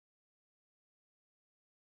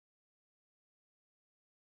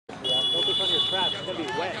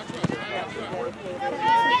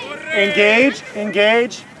Engage,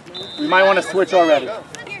 engage. We might want to switch already. No,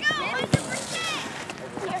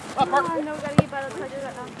 gotta get better touches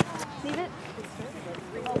right now. Leave it.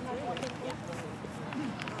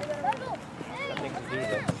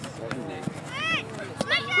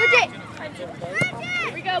 Switch it!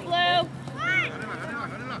 Here we go, Blue.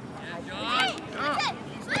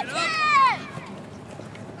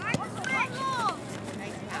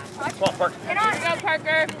 Come on, Parker. Get on. Here we go,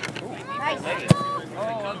 Parker. Nice.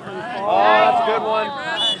 Oh, that's a good one.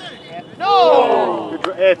 No!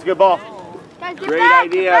 Hey, it's a good ball. Guys, get Great back,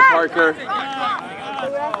 idea, get back. Parker.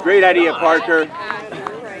 Great idea, Parker.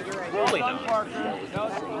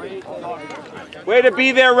 Way to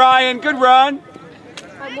be there, Ryan. Good run.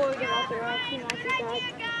 I'm more than out there. I'm too nice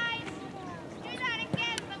with that.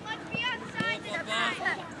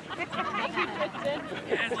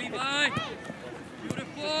 Yes, Levi.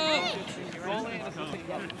 Beautiful.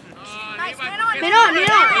 Nice, man on.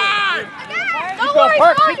 Don't worry,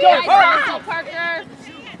 Park, Swan. keep going, Park. Parker.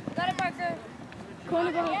 Got it, Parker.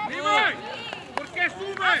 Conejo. Levi, ¿por qué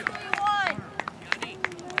subes?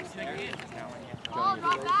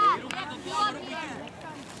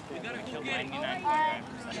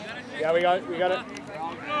 Yeah, we got it.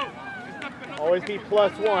 Always be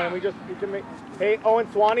 +1, and we can make. Hey, Owen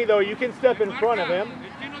Swanee, though, you can step in front of him.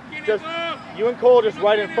 Just you and Cole just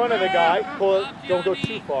right in front of the guy. Cole, don't go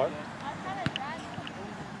too far.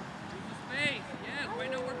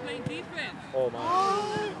 Oh my.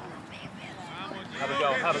 Have a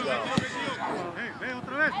go, have a go.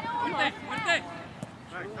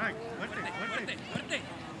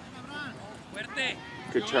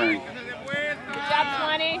 Good turn. Good job,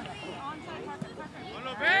 Swanee.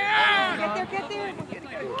 Get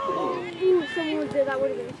there. Ooh, someone was there. That would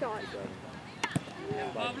have been a shot.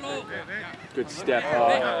 Good step.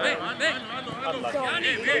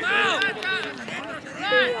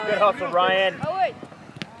 Good hustle, Ryan. Oh, wait.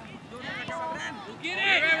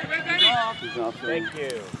 Thank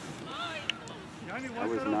you. I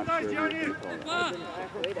was not sure you were going to call it.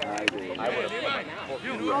 I would have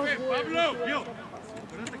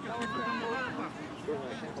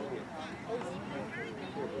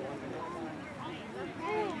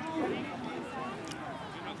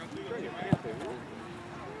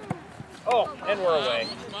Oh, and we're away.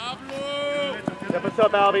 Step us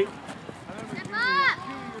up, Albie.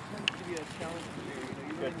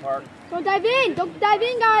 Good, Park. Don't dive in,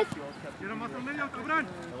 guys. Don't let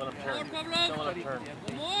him turn. Don't let him turn.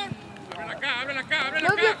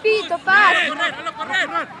 Move your feet, so fast.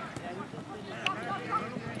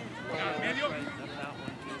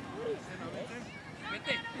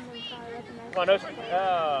 Come on, no.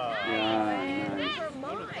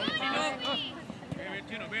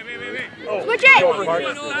 Oh, Switch it! Go, Park.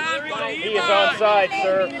 He is onside,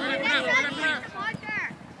 sir.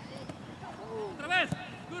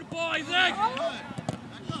 Good boy, Zach.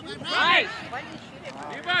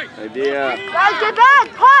 Idea. Guys, get back!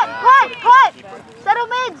 Putt! Settle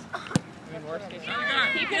mids!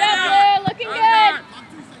 Keep it up, Blue. Looking good.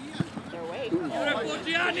 Beautiful,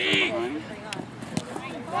 Gianni.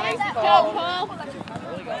 Nice job, Paul.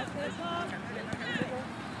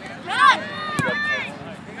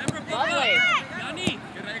 Lovely. Gianni.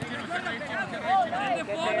 Prende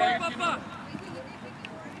fuoco, papá.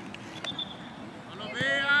 No lo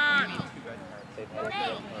vean.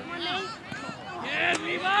 Yes,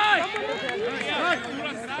 Levi.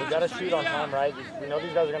 We got to shoot on time, right? We know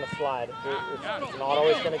these guys are going to slide. It's not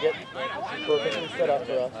always going to get perfectly set up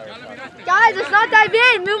for us. Guys, let's not dive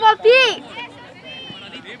in. Move our feet.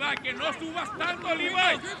 Levi, que no subas tanto,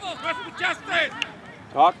 Levi. ¿No escuchaste?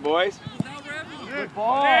 Talk, boys. Good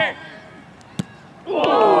ball. Hey,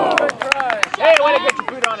 way to get your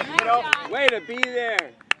foot on it, kiddo. Way to be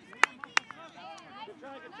there.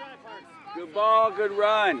 Good ball, good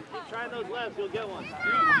run. Keep trying those lefts, you'll get one.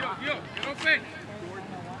 Yo, que no pe.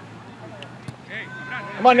 Hey,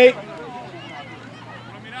 abrazo. Come on, Nate. ¿Lo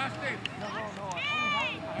miraste?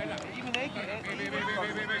 Ve.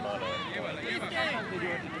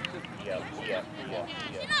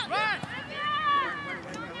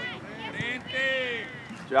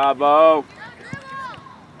 Llévala. Bravo.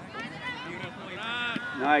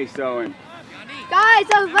 Nice, Owen. Guys,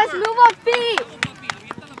 let's move our feet.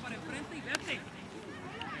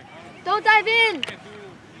 Don't dive in.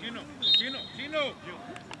 Chino.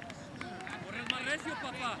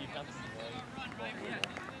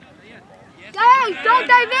 Guys, don't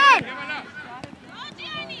dive in.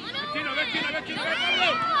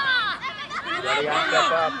 Ready, I'll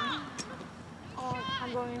step up. Oh,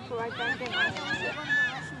 I'm going in for right back in.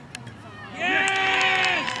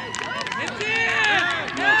 Yes! It's in!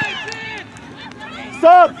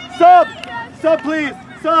 sub! Sub! Sub, please!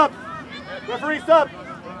 Sub! Referee, sub!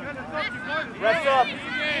 Ref, sub!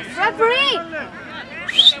 Referee!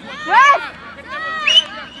 Ref!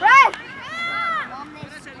 Ref! Mom, they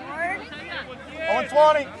scored. Owen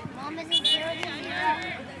Swanee! Mom, is it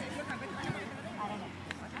 0-0?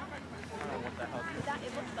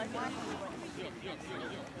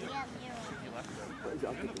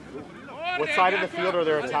 What side of the field are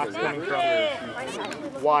their attacks coming from?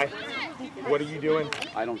 Why? What are you doing?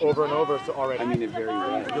 I don't Over and over so already. I mean it very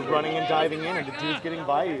well. You're running and diving in, and the dude's getting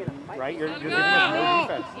by you, right? You're giving us no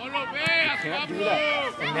defense. You can't do that.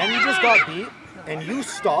 And then you just got beat, and you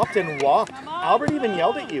stopped and walked. Albert even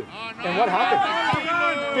yelled at you. And what happened?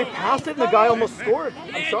 They passed it, and the guy almost scored.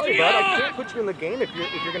 I'm sorry, Brad. I can't put you in the game if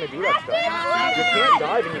you're going to do that stuff. You can't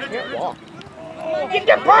dive and you can't walk. Get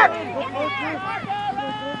your butt!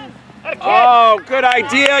 Oh, good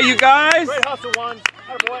idea, you guys. Great hustle, one.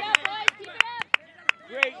 Attaboy.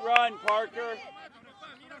 Great run, Parker.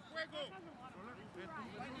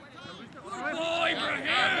 Good boy,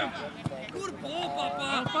 Ibrahim. Good ball,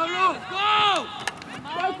 Papa. Pablo, go.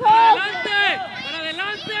 Go, Adelante. Para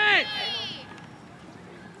adelante.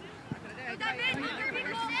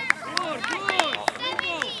 Good, good.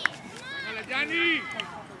 Dale, Gianni.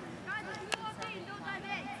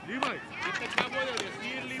 Levi, ¿qué te acabo de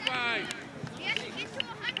decir, Levi?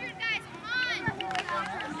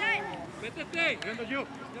 Métete.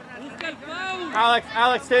 Busca el foul.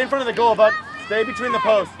 Alex, stay in front of the goal, bud. Stay between the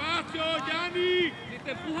posts. Espacio, Gianni. Si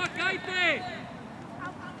te empuja, cáete.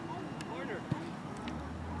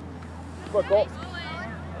 Look, goal.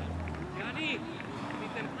 Gianni.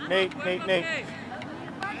 Nate.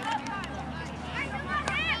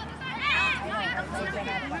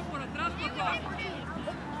 Por atrás, papá.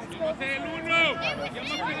 Va a ser el uno. Ya más que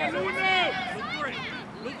el uno.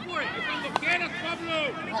 Look for it. Cuando quieras, Pablo.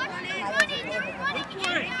 Look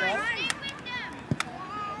for it.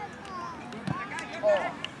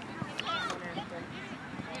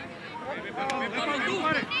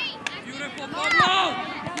 Beautiful, Pablo.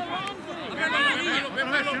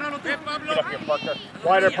 Ve, Pablo. Get up here, Parker.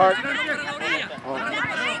 Wider, Park.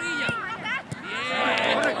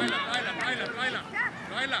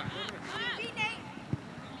 Tráela.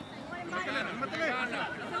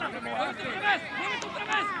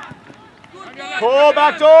 Pull,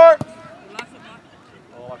 back door.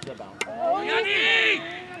 Oh, watch that bounce. Gianni,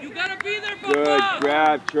 you gotta be there, Papa. Good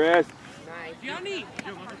grab, Tris. Gianni,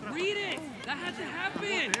 read it. That had to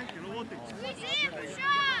happen.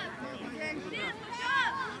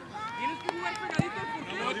 Tienes que jugar pegadito al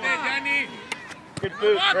portero. Gianni. Good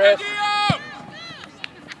boot, Chris.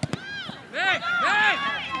 Hey.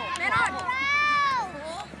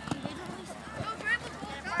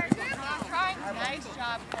 Nice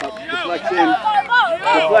job,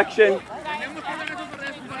 Deflection. Para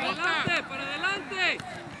adelante.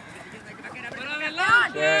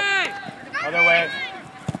 Other way.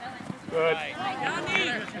 Good. Gianni,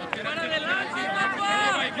 para adelante, papá.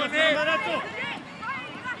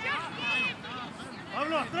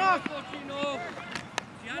 Pablo, atrás.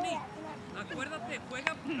 Gianni, acuérdate,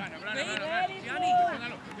 juega. Gianni.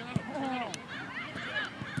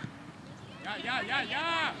 Ya.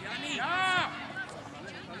 Gianni. Ya.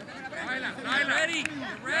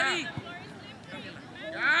 Ready.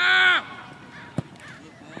 Ya.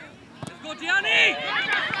 Let's go, Gianni.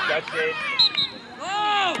 Good shade. Go.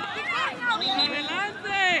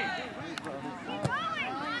 Adelante.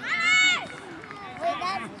 Wait,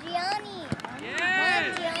 that's Gianni. Yes.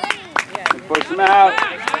 Gianni. Push him out.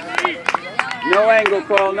 No angle,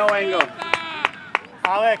 Cole, no angle.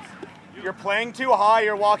 Alex, you're playing too high.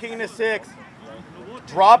 You're walking into 6.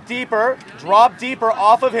 Drop deeper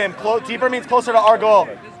off of him. Deeper means closer to our goal.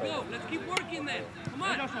 Let's go. Let's keep working then. Come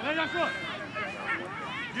on.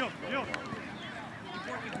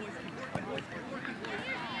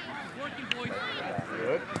 Working, boys.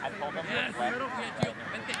 Good.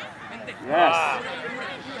 Yes.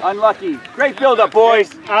 Unlucky. Great build-up,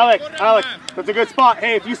 boys. Alex, that's a good spot.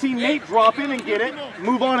 Hey, if you see Nate drop in and get it,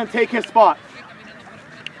 move on and take his spot.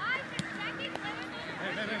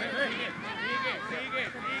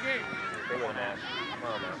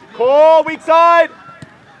 Cole, weak side.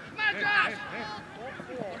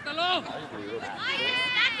 Córtalo.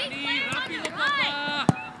 Rápido, papá.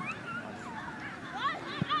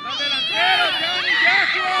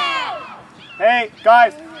 Hey,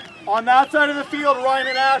 guys, on that side of the field, Ryan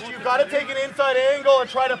and Ash, you've got to take an inside angle and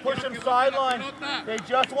try to push them sideline. They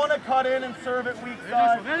just want to cut in and serve it weak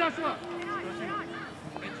side.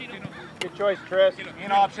 Good choice, Chris.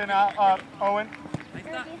 In option, Owen. Ahí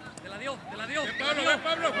está. Te la dio.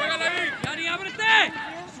 Pablo, juégala ahí. Gianni, ábrete.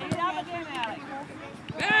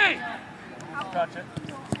 Touch it.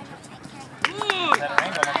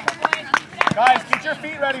 Guys, get your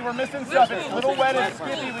feet ready. We're missing stuff. It's a little wet and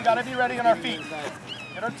skippy. We got to be ready on our feet.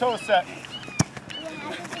 Get our toes set.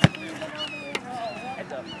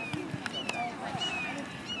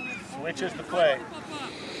 Switches the play.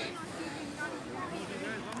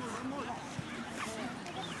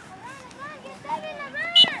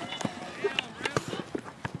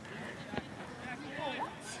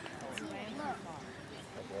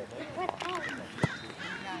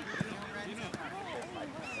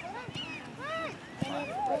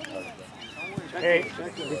 Hey,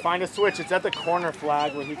 we find a switch. It's at the corner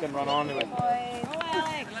flag where he can run onto it.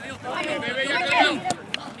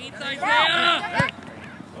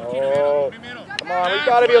 Oh, come on. We've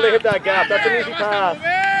got to be able to hit that gap. That's an easy pass.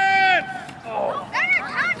 Oh.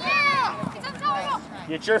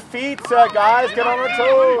 Get your feet set, guys. Get on our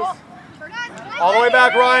toes. All the way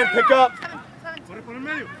back, Ryan. Pick up.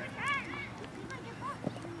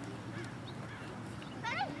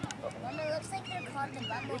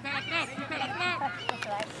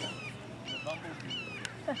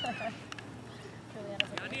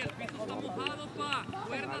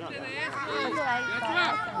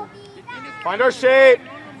 Find our shape.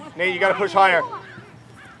 Nate, you got to push higher. We're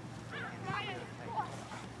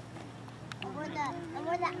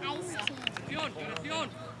the ice team.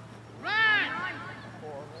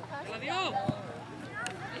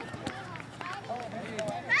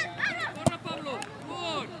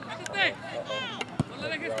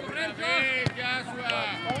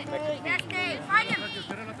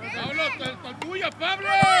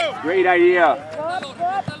 Great idea.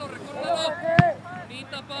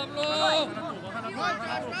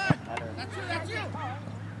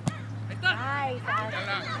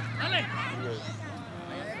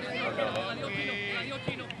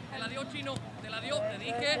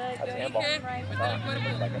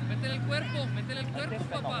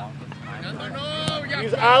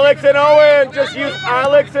 Use Alex and Owen. Just use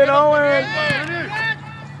Alex and Owen.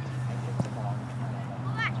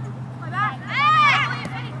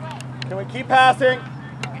 Can we keep passing?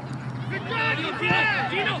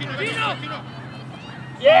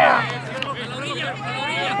 Yeah!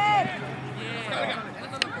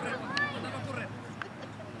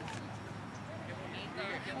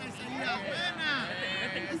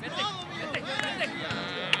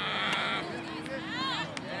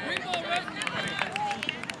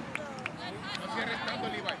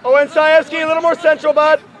 Owen Sajewski, a little more central,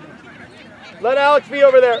 bud. Let Alex be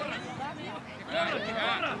over there. Come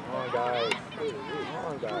on, guys. Come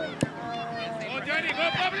on, guys. Go, Johnny, go,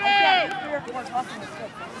 Pablo!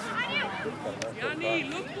 Johnny,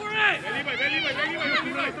 look for it!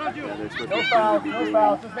 No fouls, no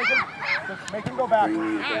fouls. Just make him go back. Go,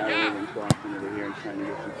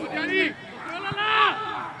 Johnny!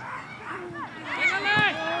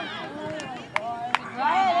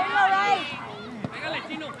 Pégale,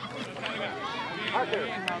 Chino.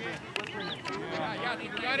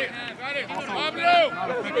 Got it. Pablo!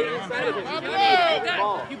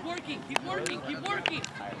 Keep working.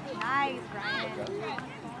 Nice, Ryan.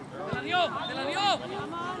 Te la dio.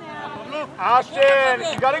 Ashton,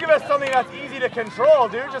 you got to give us something that's easy to control,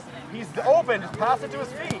 dude. He's open. Just pass it to his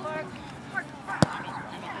feet.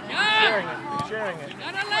 Keep sharing it.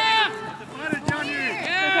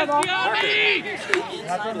 Yes, Johnny! You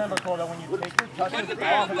have to remember, Cole, that when you take your touches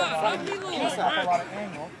off of the line, you pick up a lot of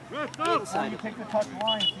angle. When you take the touch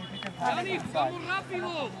line, see if you can pass it Johnny, inside. vamos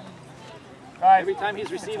rápido! Guys, Every time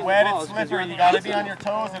he's receiving it's wet, the ball, it's it's 'cause slippery. you're You got to be on your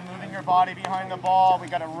toes and moving your body behind the ball. We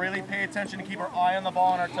got to really pay attention to keep our eye on the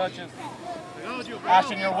ball and our touches.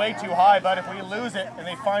 Ashton, you're way too high, but if we lose it and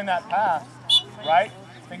they find that pass, right?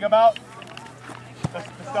 Think about the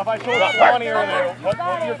stuff I told Swanee earlier. What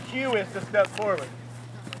your cue is to step forward.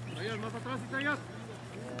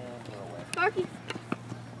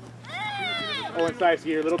 Owen Sajewski,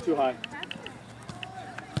 you're a little too high.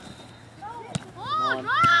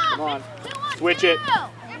 Come on. Switch it.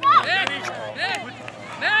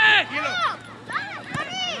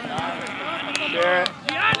 Share it.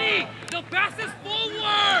 Gianni, the pass is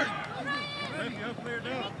forward!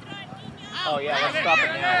 Oh yeah, let's stop it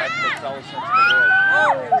now. That makes all the sense in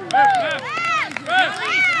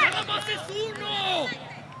the world.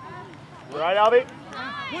 Right, Albie?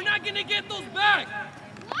 We're not gonna get those back!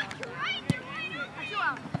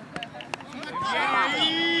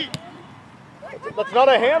 That's not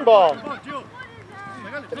a handball.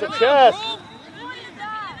 It's a chest.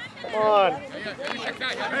 Come on.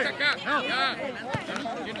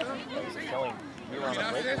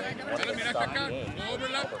 miraste acá.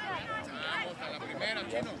 Overlap. Vamos a la primera,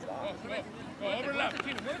 Chino. Go, overlap.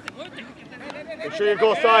 Chino, muévete. Make sure you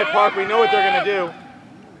go side, Park. We know what they're going to do.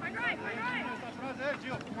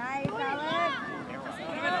 Nice, Alex.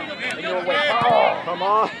 Oh, come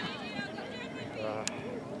on.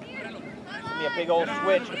 Be a big old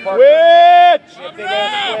switch. Switch! Be a big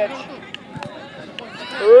old switch.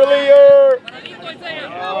 Earlier!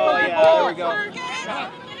 Oh yeah, there we go.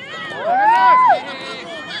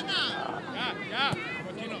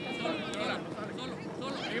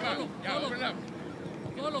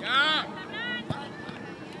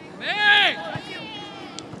 ¡Ven!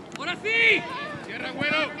 ¡Ahora sí! ¡Cierra,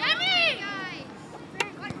 güero!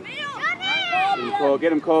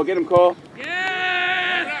 Get him, Cole. Get him, Cole. ¡Yes!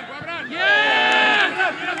 ¡Yes!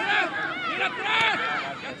 ¡Mira atrás!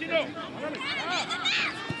 ¡Ya, Chino!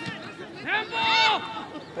 ¡Tempo!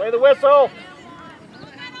 Play the whistle!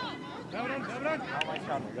 Oh my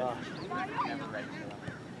gosh.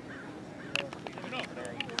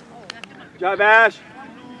 Good job, Ash.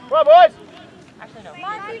 Come on, boys! Come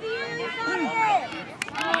on, CVU,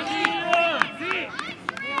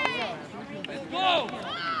 Let's go!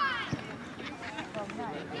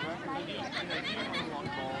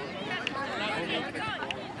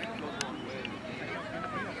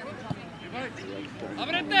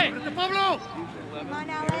 ¡Ábrete! Pablo! Come on,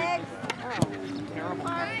 Alex.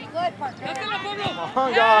 Good, Parker. ¡Dátela, Pablo! Come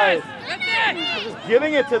on, guys! ¡Vete! Just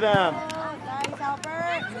giving it to them. Oh, nice,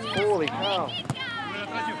 Albert. Holy cow.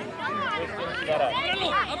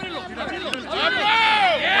 ¡Ábrelo!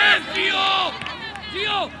 ¡Yes, Gio!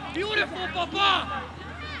 Gio! Beautiful, papá!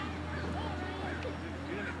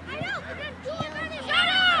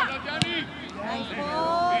 Nice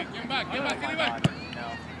ball. ¿Quién va? ¿Quién va?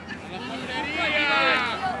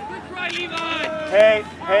 Good try, Levi!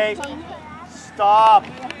 Hey, stop.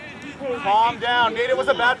 Calm down. Nate, it was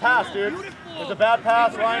a bad pass, dude. It was a bad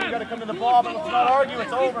pass. Ryan, you got to come to the ball, but let's not argue.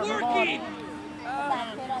 It's over. Move on.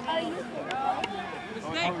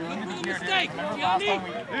 Mistake! Look for the mistake! Gianni!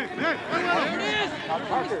 There it is!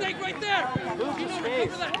 Mistake right there! Lose the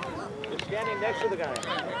space. You're standing next to the guy.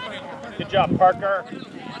 Good job, Parker.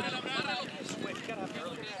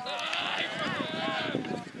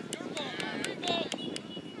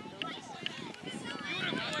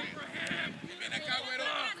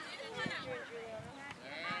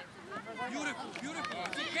 Beautiful.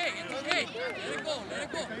 It's okay. Let it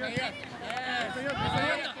go. Yes.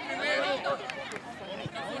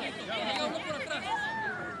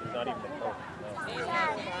 Not even close.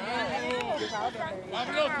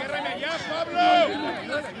 Pablo, ciérrame allá, Pablo.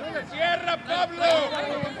 Cierra, Pablo.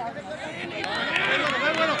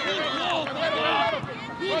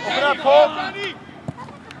 Open up, Cole.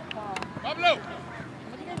 Pablo.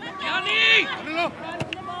 Gianni.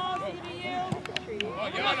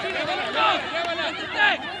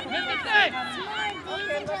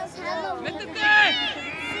 Métete.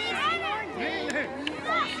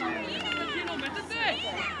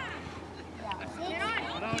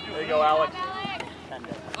 There you go, Alex.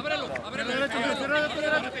 Ábrelo.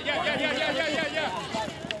 Ya.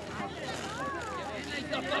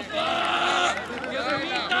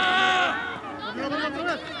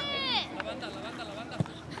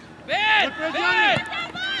 ¡Ven!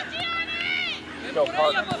 Go,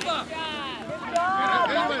 Parker. Papá!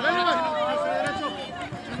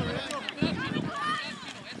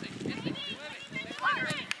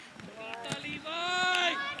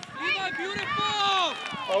 Levi, beautiful!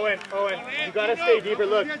 Owen, you gotta stay deeper.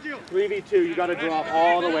 Look, 3v2. You gotta drop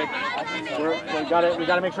all the way. We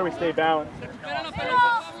gotta make sure we stay balanced. Recupera la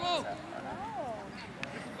pelota, Pablo.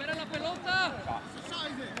 Recupera la pelota.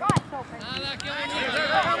 Nada, qué bonito.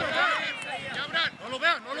 No lo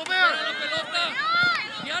vean. Recupera la pelota.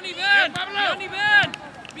 Gianni, ven.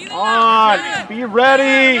 Mira, On, be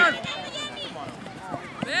ready.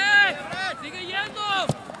 ven. Sigue yendo.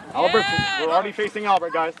 Albert, we're already facing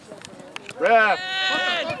Albert, guys. Ref.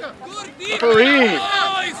 Good defense, Referee.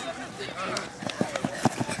 boys.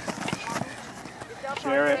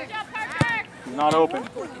 Share it. He's not open.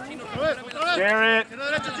 Share it.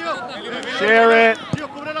 Share it.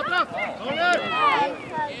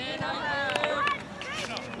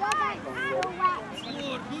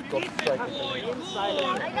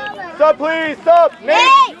 Stop, please. Stop.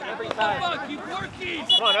 Nate. Papa, keep working.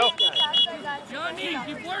 Come on, El. Johnny,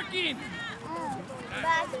 keep working.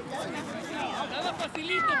 Nada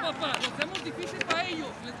facilito, papá. Lo hacemos difícil para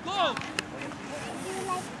ellos. Let's go.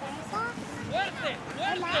 Fuerte.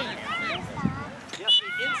 Yes,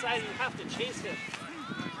 inside you have to chase him.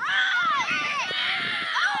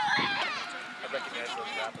 I recognize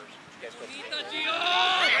those rappers.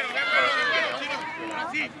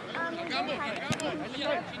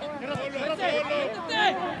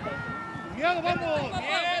 ¡Miedo, vamos!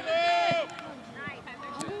 ¡Miedo!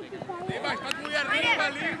 Levi, estás muy arriba,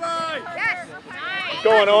 Levi. Keep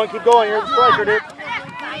going, Owen. Keep going. You're the striker, dude.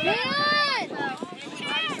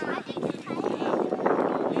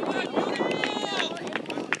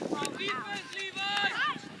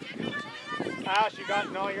 Ash, you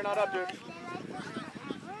got no. You're not up, dude.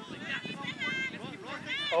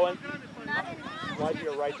 Owen, slide to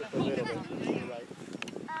your right just a little bit. To your right.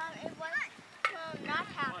 It was not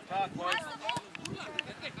half.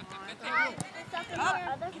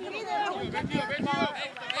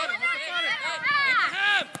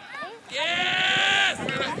 Yes!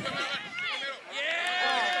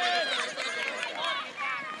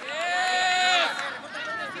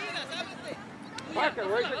 Parker,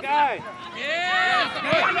 where's your guy?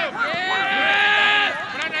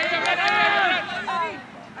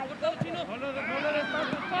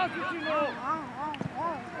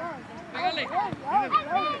 Pégale.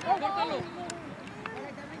 Córtalo.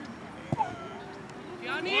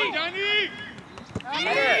 Gianni.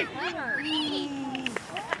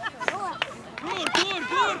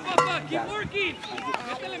 Good, papá. Keep working.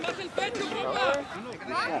 Métele más el pecho, papá.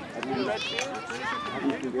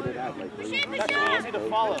 Easy to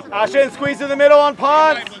follow. Ashton, squeeze in the middle on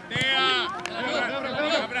pods. No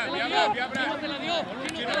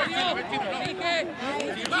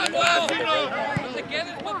te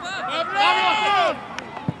quedes, papá.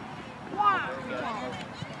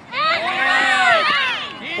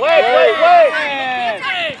 Wait.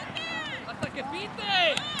 Hasta que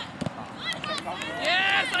pite.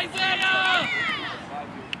 Yes, Isaiah.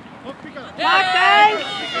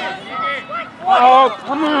 Oh,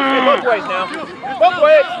 come on. Both ways now. Both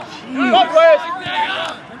ways.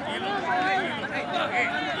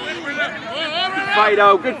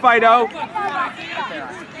 Good fight-o. Come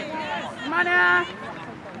on now.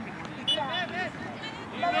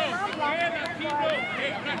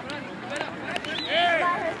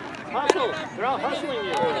 Hustle. They're all hustling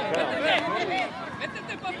you.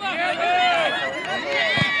 Métete, papá.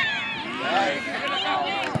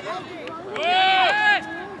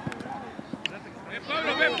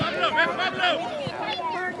 Ven, Pablo.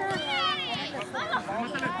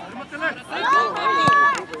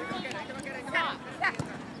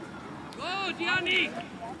 Go, Gianni.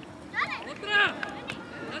 Otra.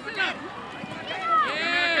 Dásela.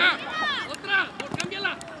 Otra.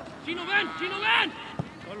 Cámbiala. Chino, ven.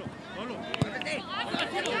 Solo.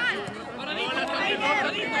 Paradito.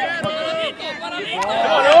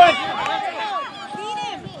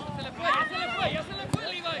 Ya se le fue,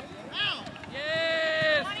 Levi.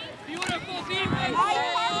 Yes. Beautiful defense.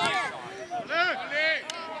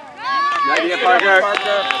 Good idea, Parker.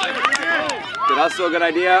 Good hustle, good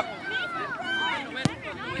idea.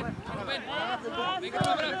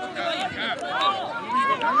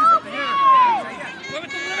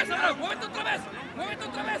 Muévete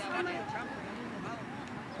otra vez.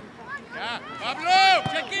 Ya, Pablo.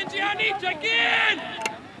 Check in, Gianni. Check in.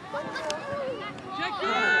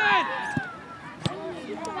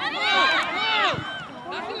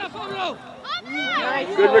 Dásela, Pablo.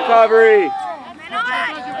 Good recovery. He's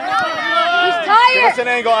tired. Give us an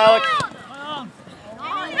angle, Alex.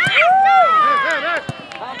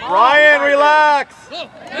 Ryan, relax.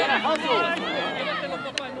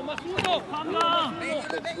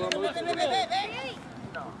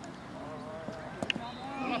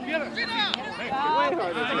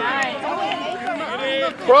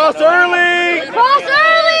 Cross early.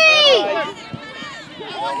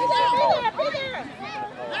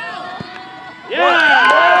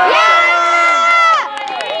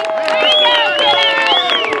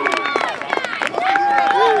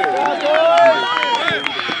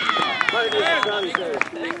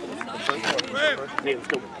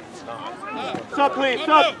 Stop, please.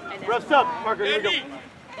 Stop. Ref, stop. Parker, here we go.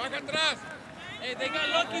 Baja atrás. Hey, they got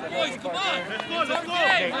lucky, boys. Come on. Let's go.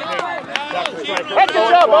 Good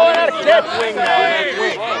job, Owen. Out of dead wing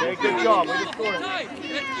now. Good job. We just scored.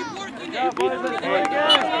 Let's keep working. If you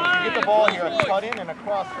get the ball here, a cut in and a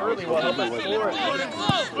cross early will help us score it.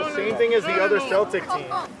 The same thing as the other Celtic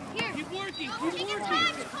team. Keep working.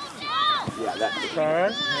 Yeah, that's it.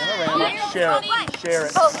 Turn, around, share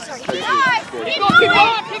it. Oh, sorry. Keep going.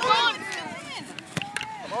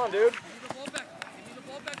 Come on, dude.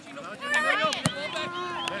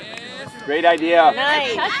 Great idea.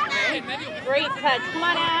 Nice. Great touch. Come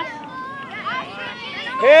on, Ash.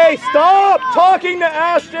 Hey, stop talking to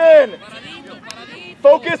Ashton.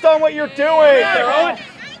 Focus on what you're doing.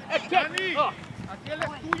 Aquel es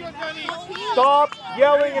tuyo, Stop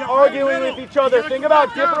yelling and arguing with each other. Think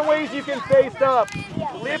about different ways you can say stuff.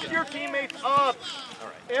 Lift your teammates up.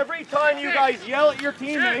 Every time you guys yell at your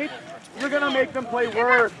teammates, you're going to make them play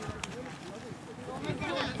worse.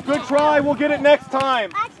 Good try. We'll get it next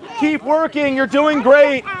time. Keep working. You're doing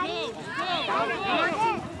great.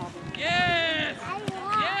 Yes!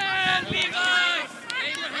 Yes, Levi!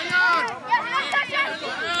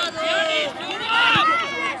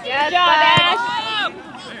 Good job, Ash.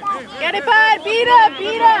 Get it, bud. Beat him.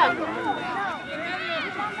 Beat him.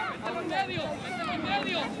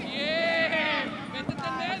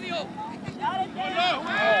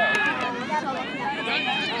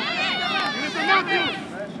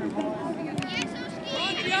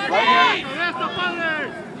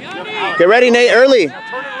 Get ready, Nate, early. Now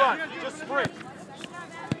turn and run. Just sprint.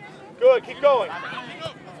 Good. Keep going.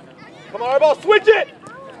 Come on, our ball. Switch it.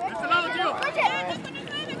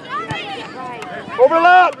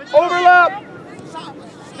 Overlap. Overlap.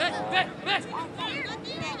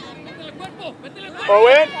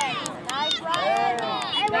 Owen.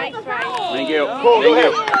 Nice try. Thank you. Cool, go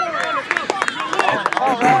ahead.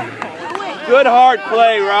 Good hard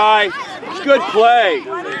play, Rye. Good play.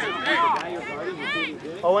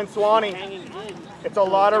 Owen Swanee. It's a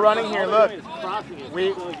lot of running here. Look,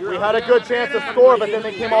 we had a good chance to score, but then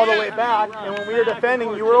they came all the way back. And when we were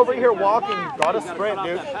defending, you were over here walking. You gotta sprint,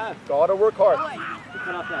 dude. Gotta work hard. Cut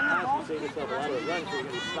off that pass and save yourself a lot of the runs, so you're going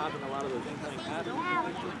to be stopping a lot of those incoming passes.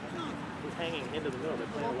 He's hanging into the middle. They're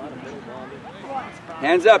playing a lot of middle ball.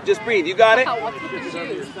 Hands up, just breathe. You got it.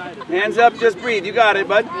 Hands up, just breathe. You got it,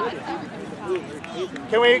 bud.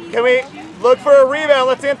 Can we look for a rebound?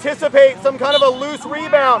 Let's anticipate some kind of a loose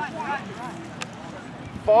rebound.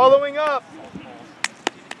 Following up.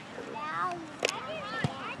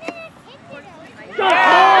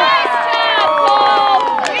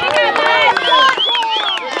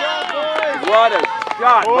 What a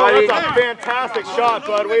shot, buddy. That's a fantastic shot,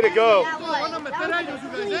 bud. Way to go.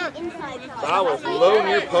 That was low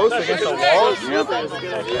near post against the wall.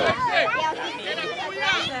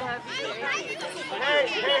 Hey.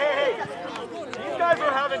 These guys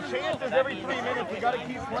are having chances every 3 minutes. You got to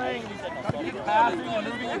keep playing. Gotta keep passing and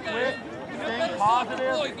moving it quick. Staying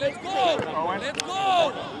positive. Let's go! Owen. Let's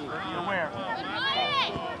go! You're where?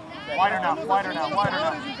 Wider now. Watch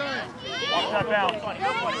that bounce.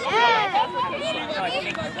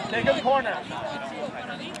 Take a corner.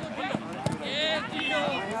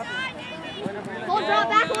 Pull, drop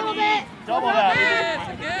back a little bit. Double that.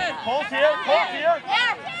 Pulse here.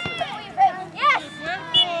 Yes.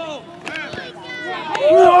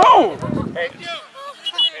 No! Hey.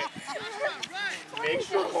 Make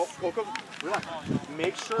sure, Coco, relax.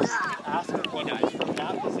 Make sure you ask the guys from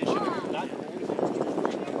that position.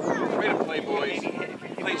 Way to play, boys.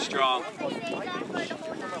 Play strong. And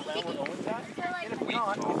if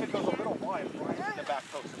not, if it goes a little wide, right in the back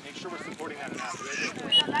post, make sure we're supporting that in that.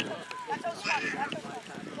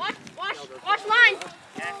 Watch line.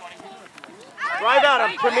 Drive at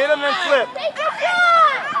him, commit him, then flip. Take the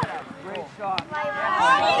shot.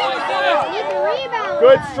 Need the rebound.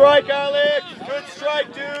 Good strike, Alex. Good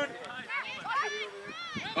strike, dude.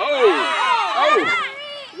 Oh!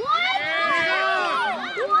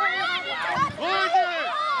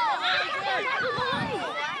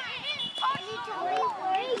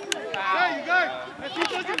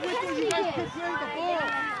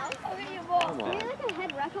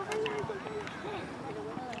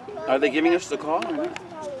 Are they giving us the call?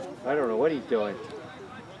 I don't know what he's doing.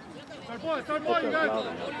 Did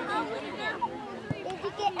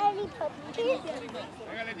you get any puppies?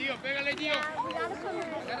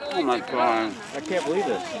 Oh my God. I can't believe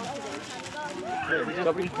this.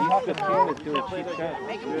 Somebody he's 15 is doing cheap shots.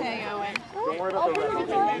 Make him pay, Owen. Don't worry about the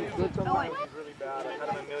rest. He's really bad. I've had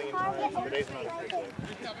him a million times. Today's not a good day.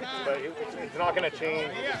 But it's not going to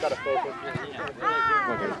change. You just got to focus.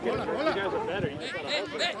 You guys are better. You just got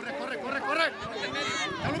to Corre.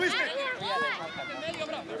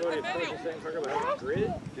 grid.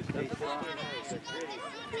 Don't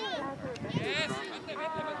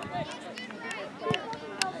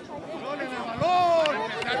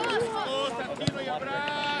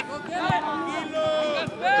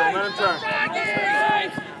let him turn.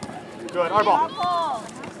 Good. Our ball.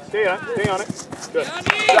 Stay on it. Good.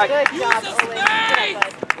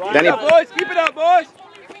 Good job, Owen. Keep it up, boys. Keep it up, boys.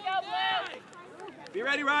 Be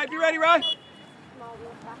ready, Rye. Be ready, Rye.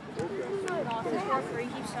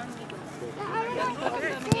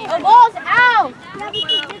 The ball's out.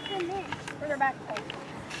 Further back.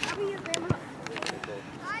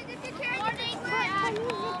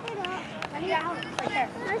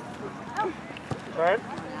 Turn.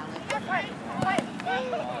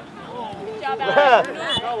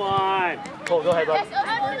 Come on. Cole, go ahead, bud.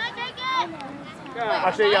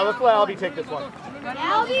 Actually, yeah, let's let Albie take this one. Come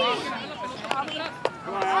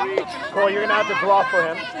on, Albie. Cole, you're gonna have to drop for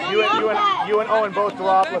him. You and Owen both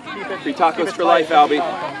drop. Let's keep it. Free tacos for life, Albie.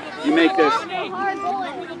 You make this.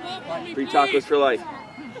 Free tacos for life.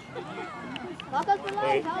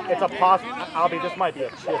 Hey, it's a pos. Albie, this might be a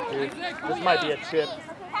chip, dude. This might be a chip.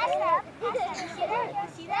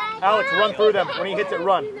 Alex, run through them. When he hits it,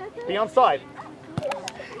 run. Be on side.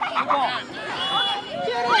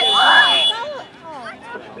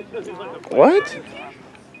 What? Here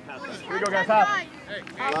we go, guys. Half.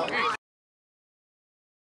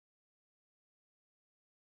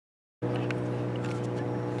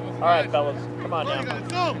 All right, fellas. Come on now. Do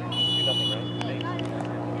nothing, right?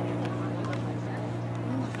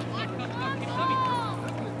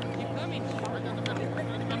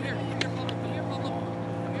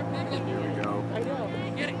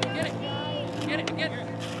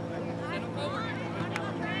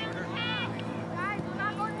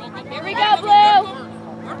 Here we go,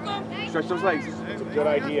 Blue. Stretch those legs. It's a good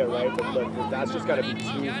idea, right? But look, that's just got to be 2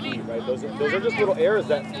 feet, right? Those are just little errors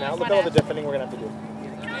that now look at all the defending we're gonna have to do,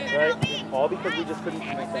 right? All because we just couldn't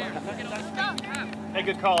make that happen. Hey,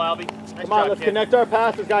 good call, Albie. Nice Come on, job, let's kid. connect our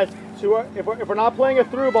passes, guys. If we're not playing a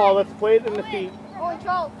through ball, let's play it in the feet.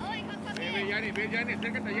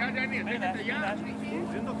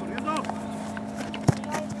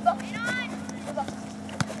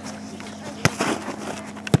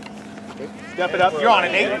 Step it up. You're on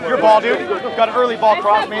it, Nate. Your ball, dude. Got an early ball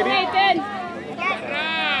cross, maybe. Nathan.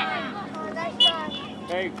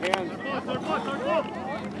 Hey, hands.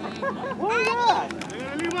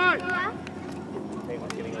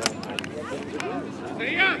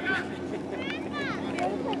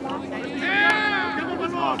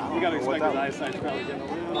 You gotta expect his eyesight's probably getting a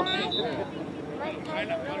little.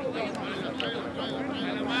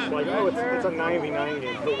 Like, oh, it's a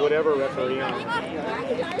 90-90, but whatever referee on.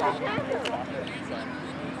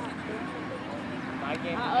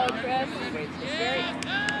 Uh-oh, Chris.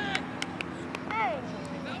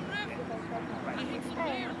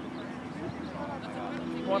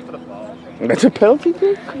 One for the ball. That's a penalty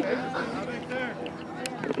kick?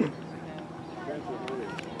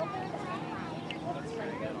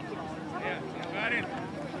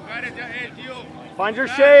 Find your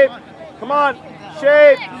shape. Come on,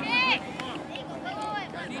 shape.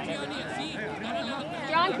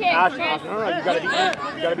 Strong kick, Ash, Chris. no, you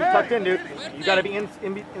gotta be tucked in, dude. You gotta be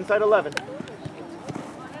inside 11.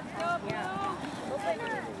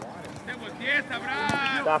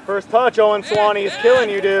 That first touch, Owen Swanee, is killing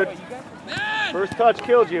you, dude. First touch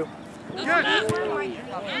killed you. Nice.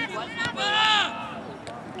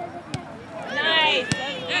 Hey,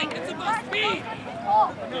 it's about speed.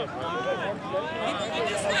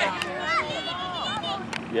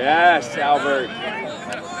 Yes, Albert.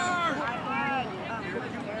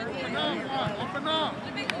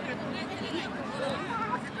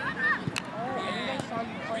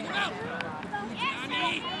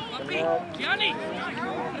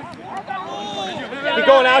 Keep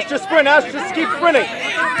going, Ash. Just sprint, Ash. Just keep sprinting.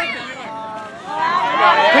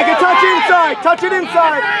 Take a touch inside. Touch it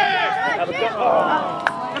inside.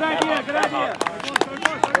 Good idea, good idea.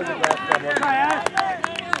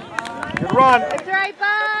 Good run. That's right,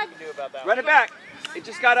 Bug. Run it back. It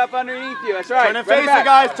just got up underneath you. That's right. Turn and face it,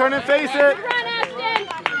 guys. Turn and face it. Run, Ashton.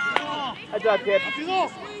 Good job, kid.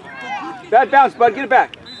 Bad bounce, bud. Get it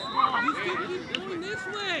back.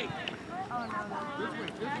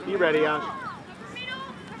 Be ready, Ash.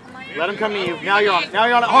 Let him come to you. Now you're on it. Now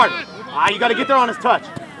you're on it hard. Ah, you got to get there on his touch.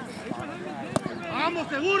 Vamos,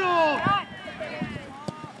 seguro.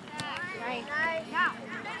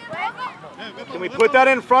 Can we put that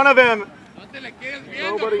in front of him?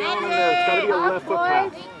 Nobody on him there. It's got to be a left foot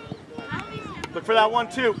pass. Look for that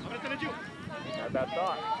 1-2. Not bad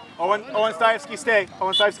thought. Owen Stajewski, stay.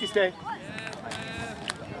 Owen Stajewski, stay.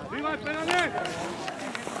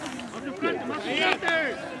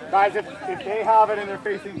 Guys, if they have it and they're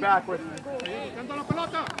facing backwards.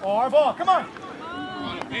 Oh, our ball. Come on.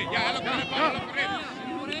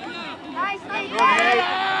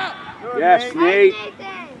 Yes, Nate.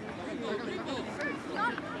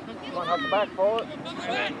 Come on, help the back, pull it.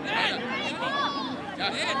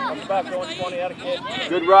 Help the back, going 20 out of kid.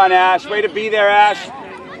 Good run, Ash. Way to be there, Ash.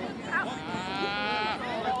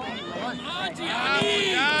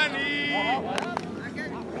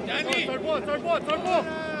 Third ball.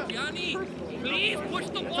 Gianni, please push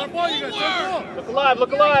the ball forward. Look alive,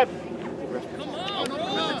 look alive.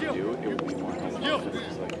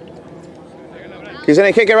 He's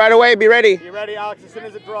gonna kick it right away. Be ready. Be ready, Alex, as soon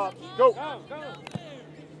as it drops. Go.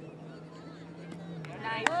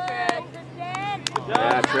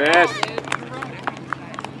 Yeah, Trish.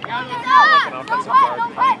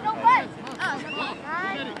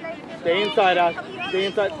 Stay inside, Ash. Stay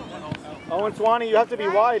inside. Owen Swanee, you have to be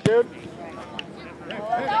wide, dude.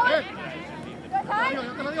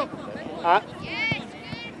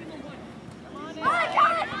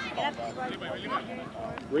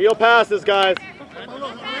 Real passes, guys.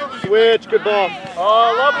 Switch, good ball.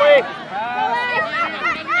 Oh, lovely.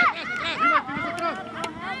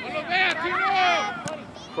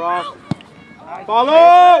 Cross.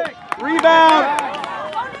 Follow. Rebound.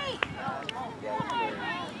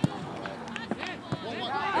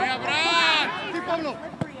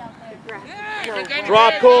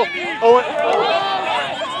 Drop, Cole. Owen. Go!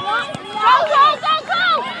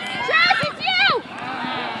 Chaz, it's you!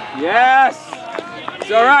 Yes.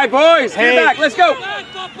 It's all right, boys. Get back. Let's go.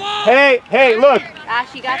 Hey, look.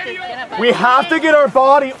 Ash, you got this. Get up, buddy. We have to get our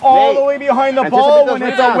body all the way behind the ball when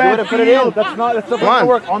it's a wet field. That's the way to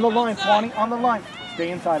work. On the line, Swanee, on the line.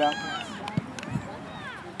 Stay inside out.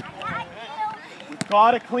 You've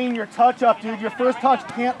got to clean your touch up, dude. Your first touch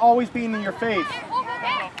can't always be in your face.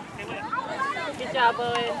 Good job,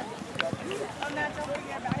 Owen.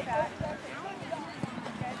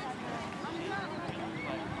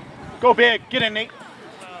 Go big. Get in, Nate.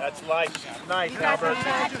 That's light. Nice, Albert.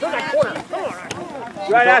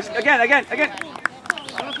 Right, Ash. Again.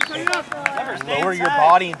 Lower your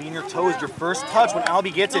body and be in your toes. Your first touch when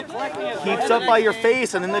Albie gets it keeps up by your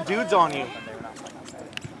face and then the dude's on you.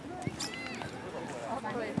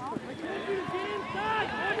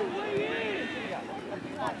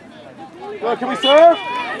 Go, can we serve?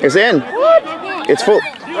 It's in. It's full.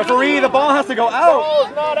 Referee, the ball has to go out.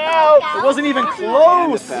 It's not out. It wasn't even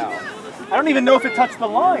close. I don't even know if it touched the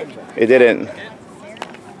line. It didn't.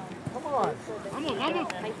 Come on.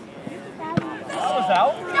 That was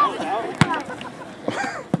out.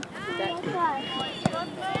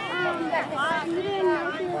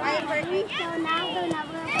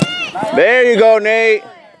 There you go, Nate.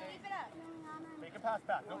 Make a pass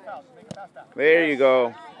back. No foul. Make a pass back. There you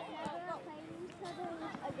go.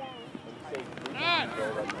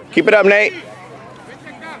 Keep it up, Nate.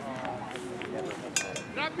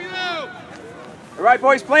 All right,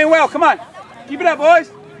 boys. Playing well. Come on. Keep it up,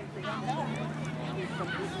 boys.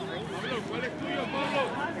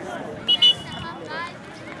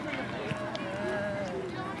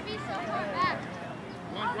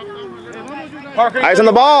 Parker, Eyes on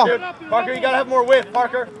the ball. Dude. Parker, you gotta have more width,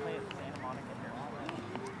 Parker.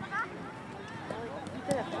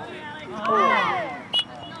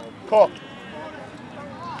 Cool.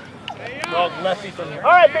 No, lefty from here.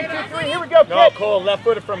 All right, big 2-3. Here we go. No, Cole, left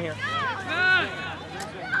footed from here.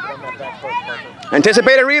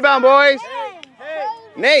 Anticipate a rebound, boys.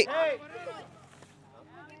 Nate.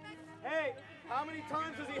 Hey, how many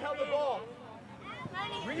times has he held the ball?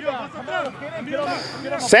 Rebound. Come on, get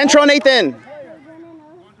on. Central, Nathan.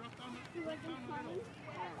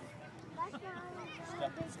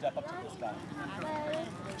 Step up to this guy.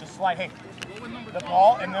 Just slide. Hey, the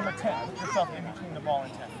ball and number 10. Put yourself in between the ball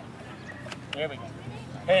and 10. There we go.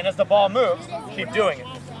 Hey, and as the ball moves, keep doing it.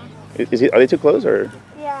 Are they too close or?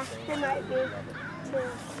 Yeah, it might be.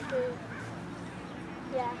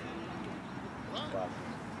 Yeah.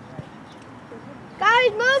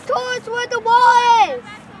 Guys, move towards where the ball is.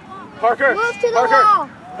 Parker, Move to the wall.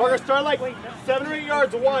 Parker, start like 7 or 8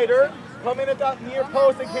 yards wider. Come in at that near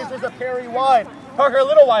post in case there's a parry wide. Parker, a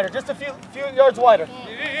little wider, just a few yards wider.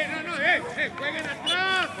 Jueguen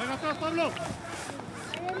atrás, Pablo.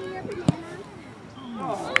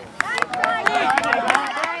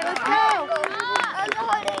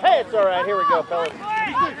 Hey, it's all right. Here we go, fellas.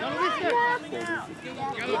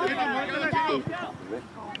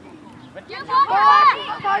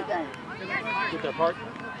 Get that, Park.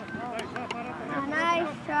 Nice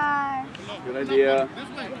try. Good idea.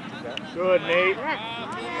 Good, Nate. Good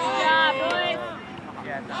job, boys.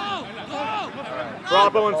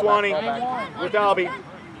 Drop Owen Swanee with Albie.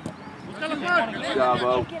 Good job,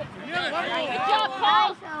 Bo. Good job,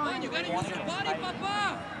 Paul. You gotta use your body,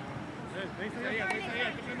 Papa.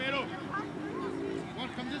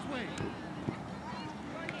 Come this way.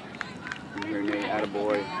 Here, Nate.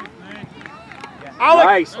 Attaboy.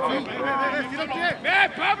 Alex! Hey,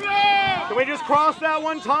 Pablo! Can we just cross that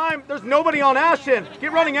one time? There's nobody on Ashton.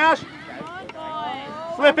 Get running, Ash.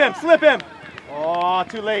 Slip him. Oh,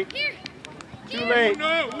 too late. Too late.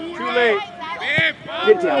 Get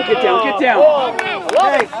down. Oh,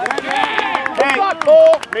 hey,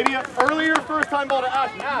 Cole, maybe an earlier first time ball to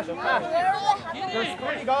Ash. Ash. There's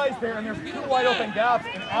 3 guys there and there's 2 wide open gaps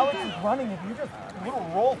and Alex is running. If you just little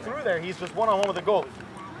roll through there, he's just one-on-one with the goalie.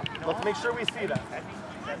 Let's make sure we see that.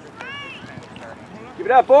 Keep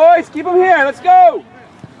it up, boys. Keep them here. Let's go.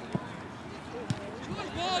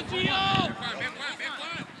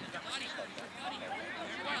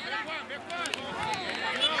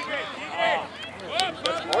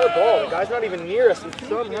 That's our ball. The guy's not even near us. And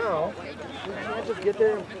somehow, we can't just get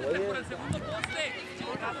there and play it.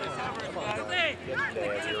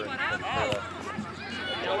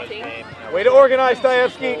 Way to organize,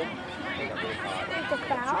 Staevsky.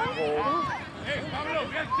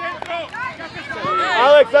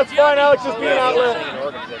 Alex, that's fine. Alex, just be an outlet.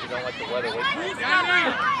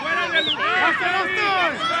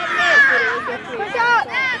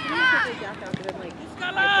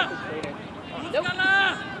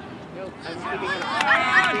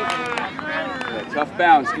 Yeah, tough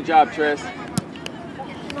bounce. Good job, Tris.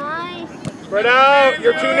 Nice. Spread out.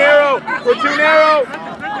 You're too narrow. We're too narrow.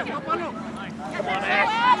 Come on, Ash.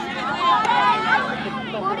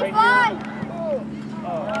 45.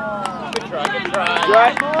 Good try. Good try.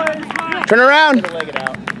 Right. Turn around. Leg it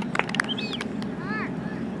out.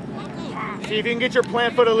 See if you can get your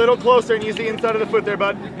plant foot a little closer and use the inside of the foot there,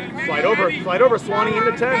 bud. Slide over, Swanee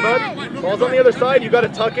into 10, bud. Ball's on the other side. You got to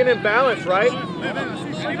tuck in and balance, right?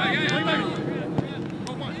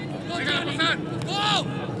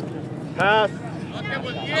 Pass.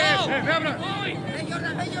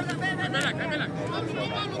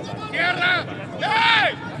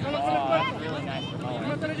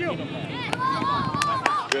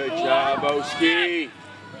 Good job, Oski.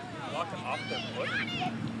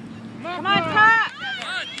 Come on, Pat.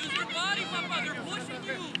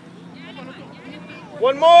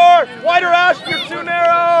 One more. Wider, Ash. You're too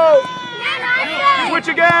narrow. Switch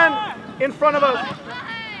again. In front of us.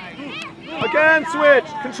 Again, switch.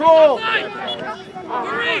 Control.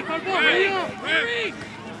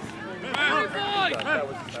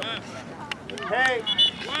 Hey,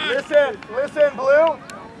 listen, Blue.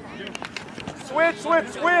 Switch.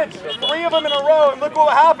 3 of them in a row, and look what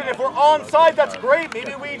will happen. If we're onside, that's great.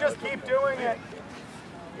 Maybe we just keep doing it.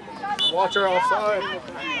 Watch our offside.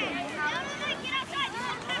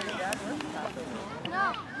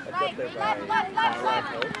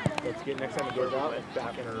 Let's get next time the door's out and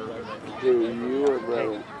back in her right. Dude, you are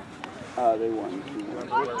brother. They won.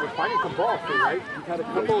 We're finding some balls too, right? We've had a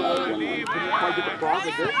couple of them. Couldn't quite get the ball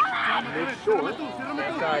with this. Make sure that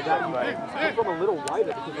guy got right. From a little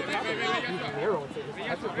wider because it's he's narrow and so his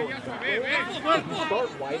touch is going back. If you start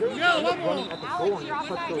wider, you end up running at the goal and your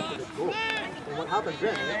touch goes to the goal. And what happens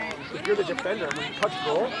then, if you're the defender and when you touch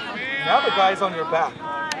goal, now the guy's on your back.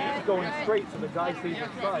 He's going straight so the guy stays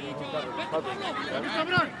inside and he's got to recover.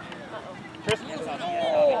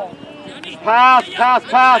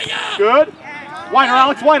 Pass. Good. Wider,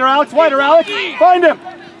 Alex. Find him.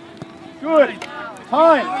 Good.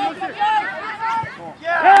 Time.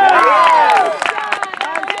 Yeah!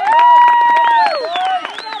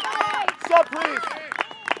 Sub, please.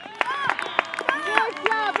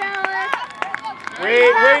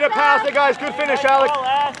 Way to pass it, guys. Good finish, Alex.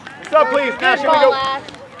 Sub, please. Ash, here we go.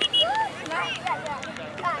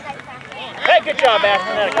 Hey, good job, Ash.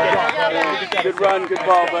 Good run, good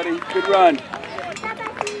ball, buddy. Good run.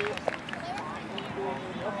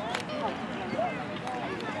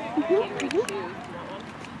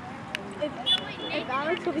 If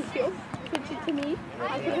Alex over here switch it to me,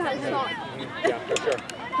 I could have had a shot. Yeah, for sure.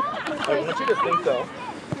 I want you to think, though,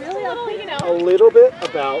 Really? I'm thinking a little bit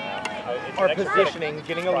about our positioning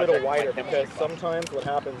getting a little wider, because sometimes what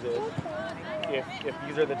happens is if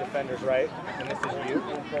these are the defenders, right, and this is you,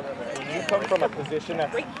 when you come from a position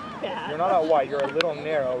that's, you're not out wide, you're a little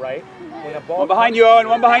narrow, right? When a ball One behind you, Owen. a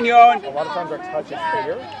lot of times our touch is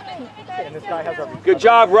here, and this guy has our Good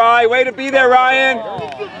job, Ryan. Way to be there, Ryan.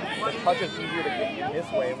 The touch is easier to get in this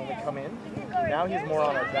way, and when we come in, now he's more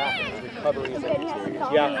on our back, and his recovery is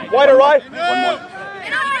yeah. Wider, right? One more.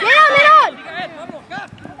 Get on!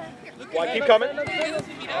 Why, keep coming.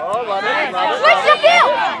 Oh, love it. Switch the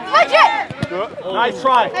field! Switch it! Good. Nice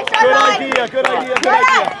try. Nice try, Good Ryan.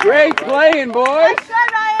 idea. Great playing, boys. Nice try,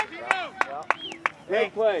 Ryan!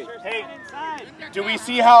 Great play. Hey, do we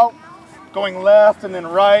see how going left and then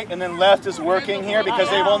right and then left is working here because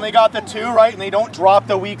they've only got the two, right, and they don't drop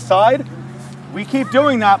the weak side? We keep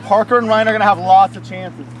doing that. Parker and Ryan are going to have lots of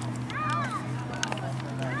chances.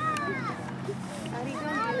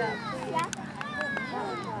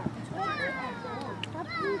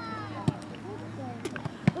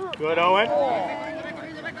 Good, Owen.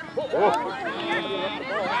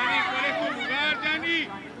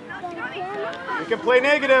 You can play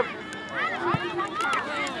negative.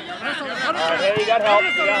 Hey, you got help.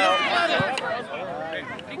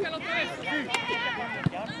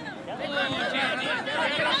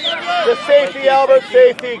 Just safety, Albert,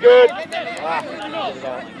 safety, good.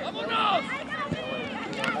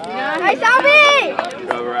 Nice, Albie!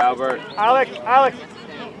 Cover, Albert. Alex,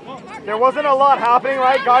 there wasn't a lot happening,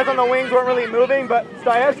 right? Guys on the wings weren't really moving, but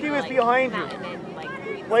Stajewski was behind you.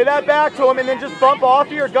 Play that back to him and then just bump off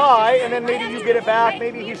your guy, and then maybe you get it back,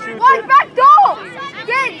 maybe he shoots Watch it. back goal!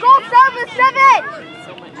 Get goal 7-7!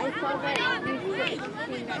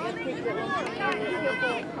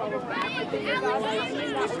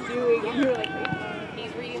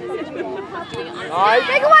 Nice.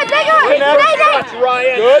 Take away, take away! Connect. That's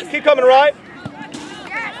Ryan. Good, keep coming, Ryan.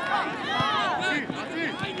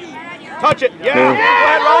 Touch it, yeah. Go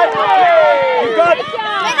ahead, Ryan. You got it.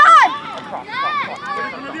 Hang on!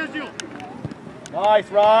 Nice,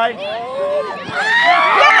 Ryan. Yeah!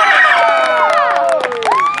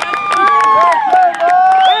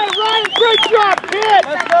 Hey, Ryan, great job, kid.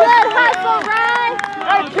 Good hustle, Ryan!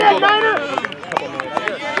 Hey, kid, Niner.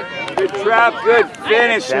 Good trap, good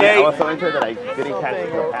finish, Damn it, I Nate. was so into that I didn't catch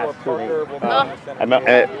the pass to me.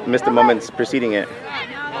 I missed the moments preceding it.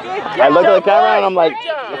 I looked at the camera and I'm like,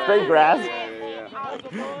 it's straight grass.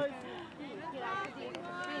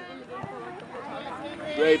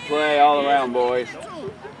 Great play all around, boys. I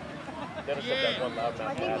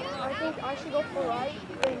think I should go for right,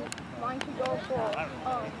 and mine should go for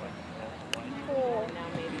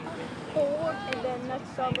forward, and then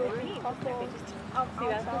next sub will be couple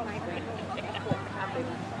outside.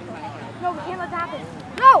 No, we can't let that happen.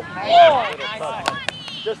 No!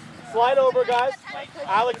 Just slide over, guys.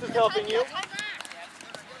 Alex is helping you.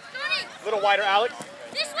 A little wider, Alex.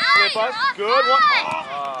 Flip us. Good one.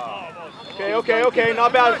 Okay.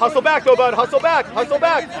 Not bad. Hustle back, though, bud. Hustle back.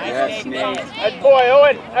 Yes, Nate. Good boy,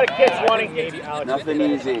 Owen. Had a kid, Swanee. Maybe Alex. Nothing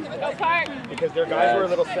easy. Because their guys were a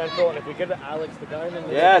little central, and if we give it to Alex, the guy in the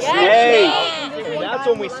middle. Yes, Nate. And that's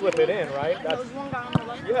when we slip it in, right? That's,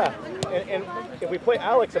 yeah. And if we play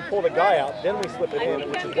Alex and pull the guy out, then we slip it in,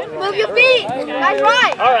 which is what. Move your feet! That's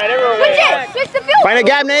right! All right, everyone. Switch it! Switch the field! Find a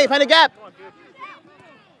gap, Nate. Find a gap.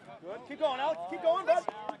 Good. Keep going, Alex. Keep going, bud.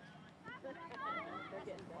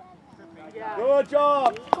 Good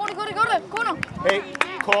job. Go to. Hey,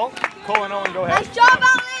 Cole and Owen, go ahead. Nice job,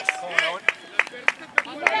 Alex! Cole and Owen.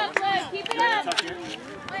 Keep it up.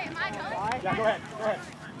 Yeah, go ahead.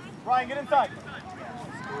 Ryan, get inside.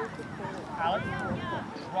 Alex,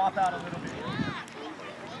 drop out a little bit.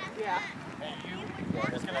 Yeah. Hey,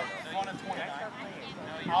 you're just going to 1 and 29.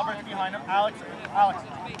 Albert's behind him. Alex,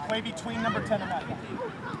 play between number 10 and that guy.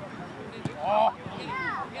 Oh.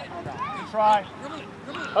 Good try.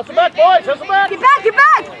 Hustle back, boys. Hustle back. Get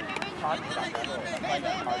back!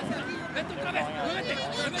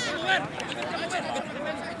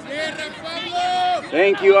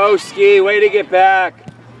 Thank you, Oski. Way to get back.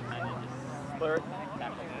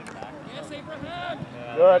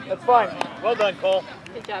 Good. That's fine. Well done, Cole.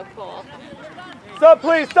 Good job, Cole. Stop,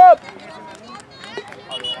 please. Stop.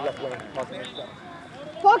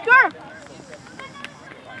 Parker!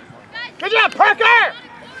 Good job, Parker.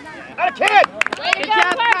 Got a kid. Way to go,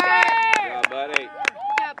 Parker! Good job, buddy. Good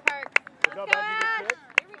job, Park. Good job, bud.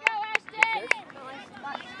 You get Here we go, Ashton!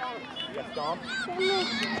 You got Stomp.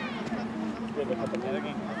 Good. Look at the bag.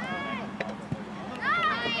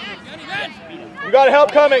 You got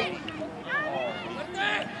help coming.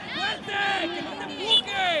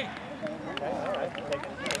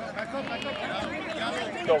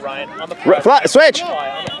 Go, Ryan. On the fly. Fly, switch.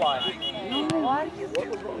 On the fly.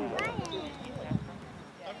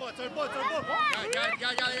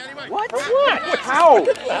 What? How?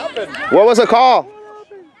 What was the call?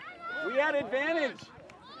 We had advantage.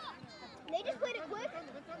 They just played it quick.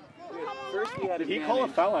 First we had Did he advantage. call a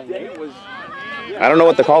foul on Then Nate? it was. I don't know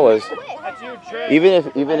what the call was. That's you, Trey. Even if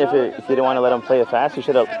you didn't want to let him play it fast, you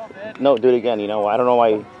should have. No, do it again. You know, I don't know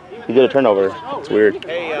why he did a turnover. It's weird.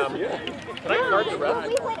 Hey, can I card the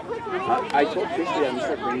ref? I told Christy I'm gonna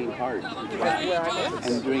start bringing cards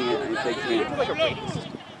and doing it if they can.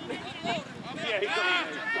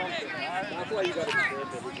 That's why you got to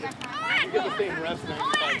get the same refs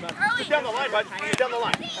 95 times. Just down the line, bud. Get down the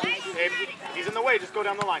line. Hey, he's in the way. Just go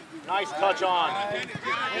down the line. Nice touch on.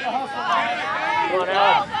 Come on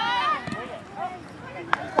out.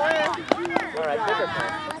 All right, take our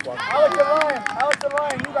time. Alex and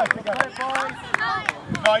Ryan, you guys pick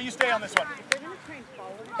up. No, you stay on this one.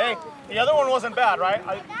 Hey, the other one wasn't bad, right?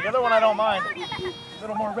 The other one I don't mind. A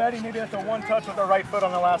little more ready. Maybe that's a one touch with our right foot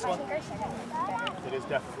on the last one. It is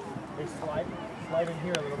definitely. Hey, slide in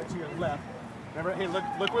here a little bit to your left. Remember, hey,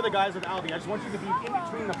 look where the guys with Albie. I just want you to be in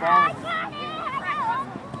between the ball.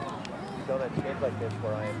 Don't change like this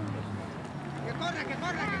where I am.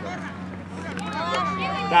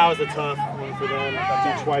 That was a tough one for them.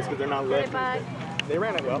 Do twice because they're not lifting. They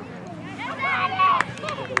ran it well.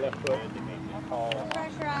 The left foot.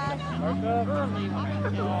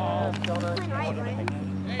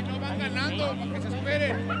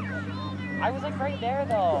 I was like right there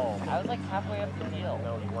though. I was like halfway up the field.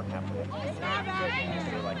 No, you weren't halfway.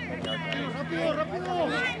 You're like 10 yards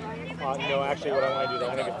out. No, actually, what I want to do is I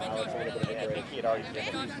want to get Alex a little bit of a break. He had already did it.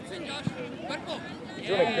 He's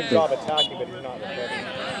doing a good job attacking, but he's not recovering.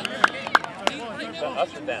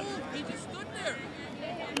 Us or them?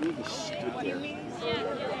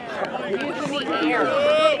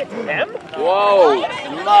 Them? Whoa,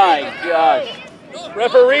 my gosh.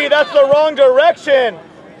 Referee, that's the wrong direction.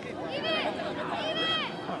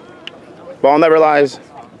 Ball never lies.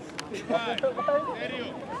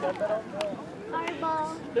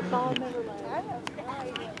 The ball never lies.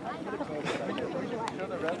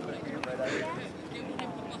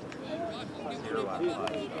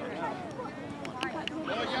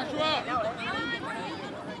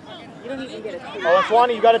 Oh, and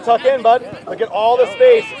Swanee, you got to tuck in, bud. Look at all the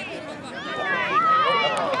space.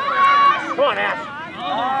 Come on, Ash.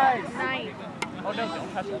 Nice.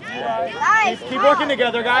 Nice. Keep working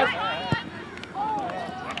together, guys.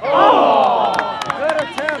 Oh! Good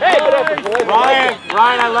attempt. Hey, good effort, boys.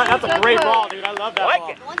 Ryan, that's a great ball, dude. I love that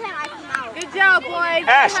ball. One time I come out. Good job, boys.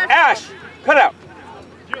 Ash, cut out.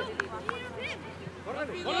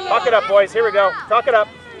 Tuck it up, boys. Here we go. Tuck it up.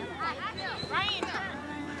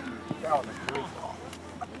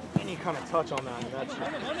 Any kind of touch on that, and that's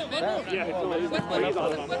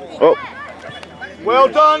Oh. well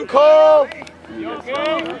done, Cole.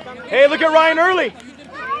 Hey, look at Ryan early.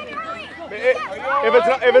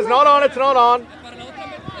 If it's not on, it's not on.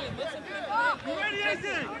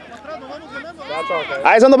 That's okay.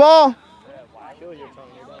 Eyes on the ball.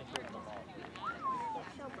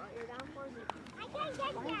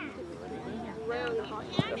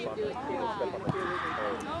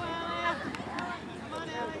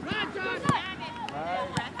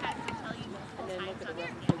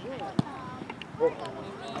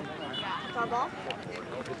 Our ball?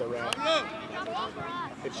 It's a ref.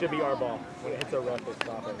 It should be our ball. When it hits a ref, they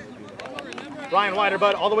stop it. Ryan, wider,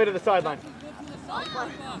 bud, all the way to the sideline.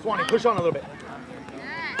 Swanee, push on a little bit.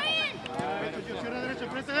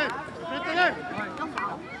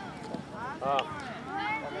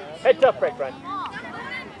 Head tough break, Ryan.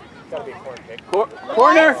 It's gotta be a corner kick.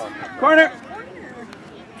 Corner.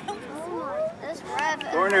 This ref is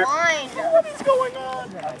Corner. blind. What is going on?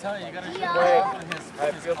 I'm telling you, you gotta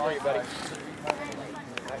I feel for you, buddy.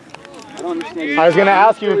 I don't understand. I was going to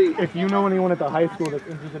ask you if you know anyone at the high school that's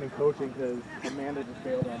interested in coaching, because Amanda just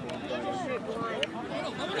failed on me on Friday.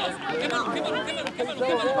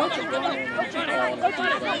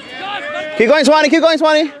 Keep going, Swanee. Keep going,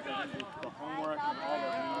 Swanee.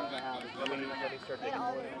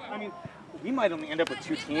 I mean, we might only end up with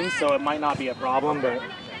 2 teams, so it might not be a problem, but...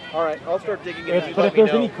 All right, I'll start digging in. But if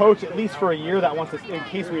there's any coach, at least for a year, that wants us, in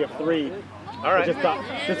case we have 3. All right. Just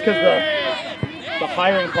because the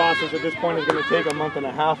hiring process at this point is going to take a month and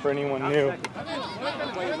a half for anyone new. I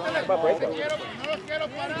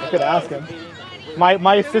could ask him.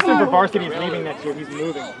 My assistant for varsity is leaving next year. He's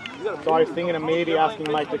moving. So I was thinking of maybe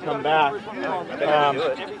asking Mike to come back.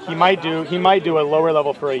 He might do a lower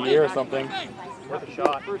level for a year or something. Worth a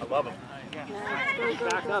shot. I love him.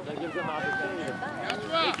 Back up, that gives them an opportunity to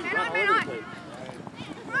make you run all over the place.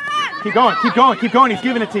 Keep going. He's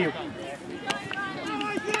giving it to you.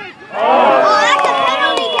 Oh, that's a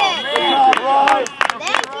penalty kick. Right.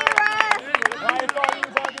 Thank you, ref.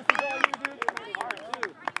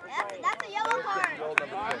 That's a yellow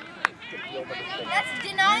card. That's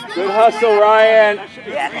denying the Good hustle, Ryan.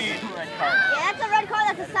 Yeah, that's a red card.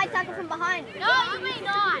 That's a side tackle from behind. No, you may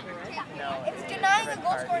not. It's denying the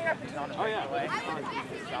goal scoring opportunity. Oh, yeah.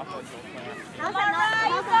 How's that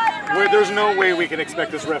not? There's no way we can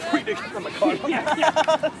expect this referee to give them a card.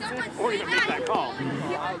 Or even make that call.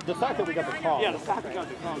 The fact that we got the call. Yeah, the fact we got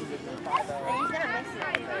the call.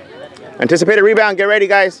 Anticipate a rebound. Get ready,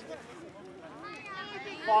 guys.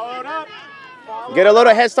 Followed up. Get a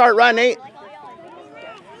little head start. Run, Nate.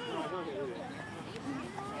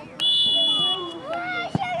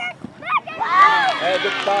 Hey,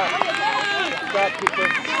 good stop. Let's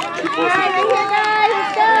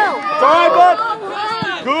All right, bud.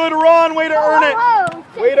 Good run. Way to earn it.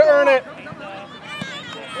 Way to earn it.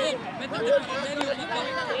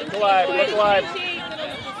 Look alive. Look alive.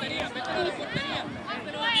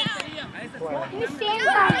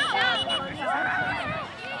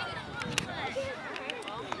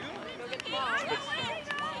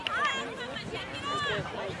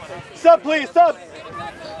 Sub, please. Sub.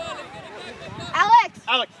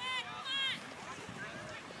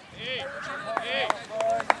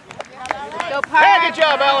 Go, Park. Hey, good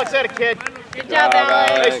job, Alex. That a kid. Good job,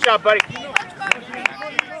 Alex. Nice job, buddy.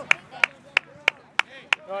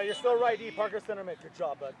 No, you're still right, D. Parker center mid. Good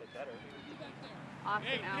job, bud. Better. Awesome,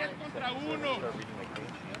 Alex.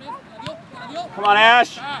 Come on,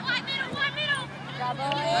 Ash.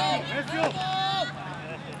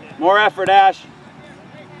 More effort, Ash.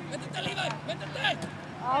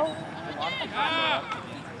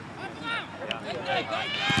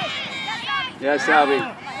 Yes,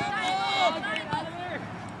 Albie.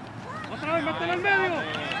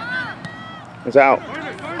 It's out.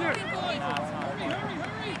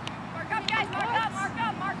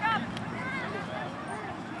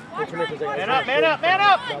 Man up, man up, man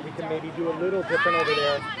up! We can maybe do a little different over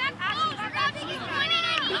there.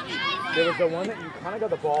 There was the one that you kind of got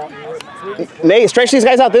the ball. And you were really Nate, stretch these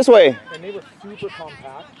guys out this way. and they were super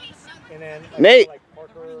compact. And then Nate. like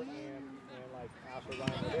Parker and like Ashley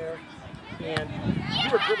Ryan were there. And you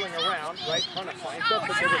were dribbling around, right, trying to find stuff,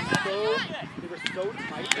 but they were so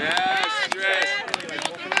tight. Yes, Chris.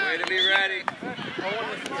 Way to be ready.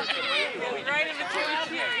 Right in the cage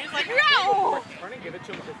here. He's like, no! Trying to give it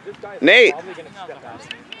to him because this guy is Nate. probably going to step out.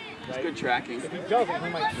 It's good tracking. If he doesn't, he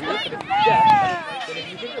might do it, but if he steps, then if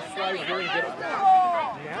you can just slide here and get it back,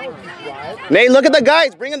 now if you drive, Nate, look at the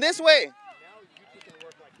guys. Bring them this way. now you can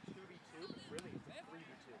work like 2v2, really it's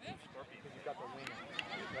 3v2, because you've got the wing.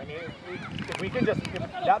 I mean, if we can just, if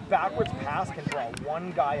that backwards pass can draw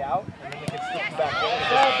one guy out, and then we can slip him back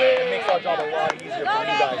in, it makes our job a lot easier for you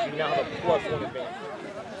guys. You now have a +1 advantage.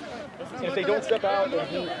 And if they don't step out, then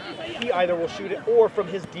he either will shoot it, or from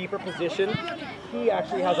his deeper position, he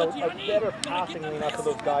actually has a better passing lane out to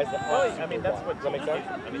those guys that aren't. I mean, that's what, does that make sense?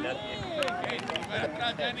 I mean, that's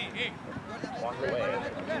walk away. You know,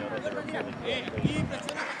 that they were really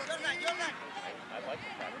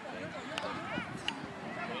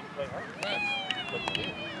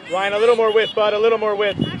good. Ryan, a little more width, bud, a little more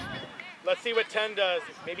width. Let's see what 10 does.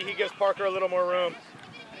 Maybe he gives Parker a little more room.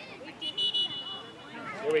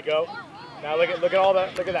 Here we go. Now look at all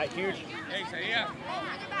that. Look at that huge.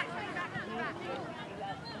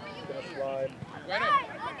 Gonna slide.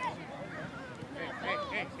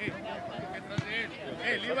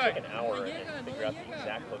 It's like an hour and figure out the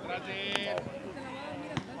exact location.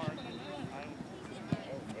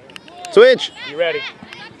 Switch. You ready?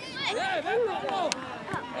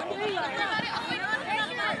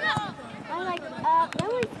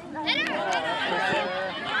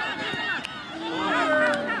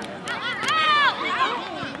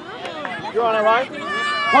 You're on it, Ryan.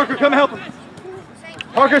 Parker, come help him.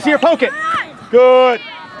 Parker's here, poke it. Good.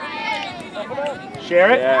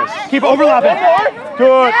 Share it. Yes. Keep overlapping.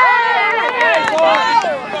 Good.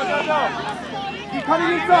 Keep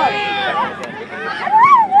coming inside.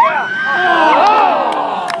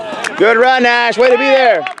 Good run, Ash. Way to be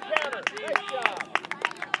there.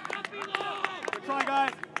 Good try,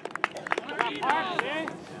 guys.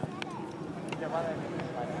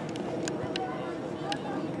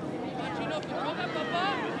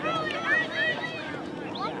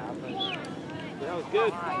 That was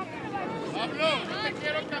good. Pablo, no te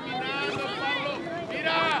quiero caminando, Pablo.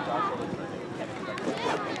 Mira.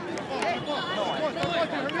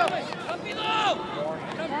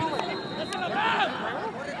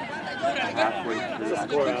 Halfway through that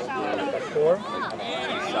score.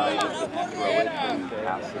 Decide to throw it and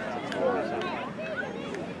pass it to Torres.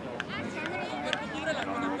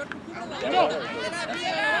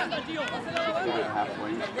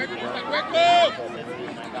 Halfway.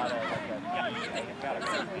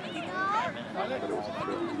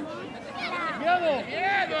 Miedo,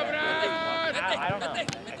 Abraham. I don't know.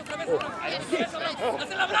 ¡Hazla,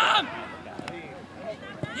 Abraham!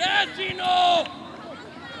 ¡Yes, Chino!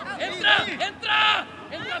 ¡Entra! ¡Entra!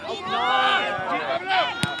 ¡Entra tú, papá!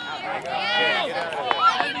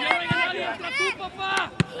 ¡Entra tú, papá!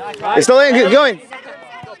 It's still in. Keep going.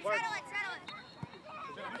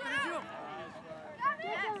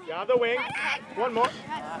 Down the wing. One more.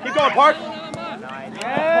 Keep going, Park.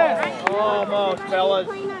 Yes. Almost, fellas.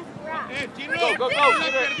 Go.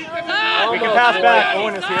 We can pass back.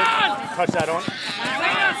 Owen is here. Touch that, Owen.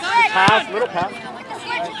 Pass, little pass.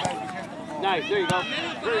 Nice, there you go.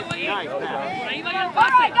 Nice.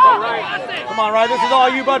 All right. Come on, Ryan. This is all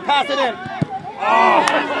you, bud. Pass it in. Oh.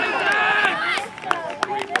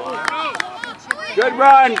 Good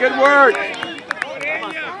run. Good work.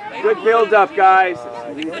 Good build up, guys.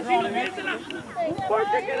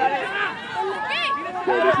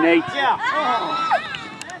 Good as Nate. Yeah.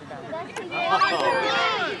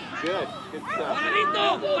 Good. Good stuff.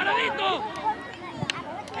 Paradito, paradito.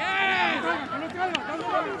 Yes.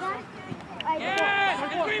 Yes. El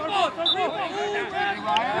triple.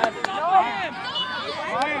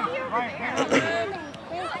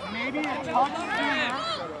 Maybe a touch sooner,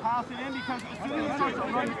 pass it in, because as soon as it starts to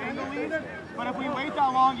run, your angle leads. But if we wait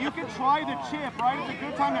that long, you can try the chip, right? It's a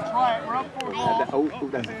good time to try it. We're up 4 goals.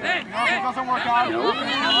 That's If it doesn't work out,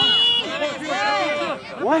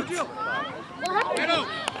 What?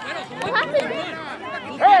 What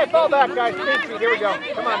happened? hey, fall back, guys. Speed. Here we go.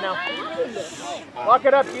 Come on now. Lock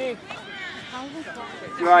it up, Gee.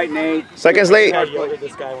 It's all right, Nate. Seconds late. I yelled at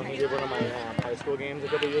this guy when he did one of my high school games a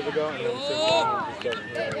couple years ago, and then since then he just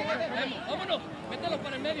doesn't.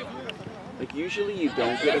 Like, usually you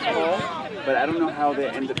don't get a call, but I don't know how they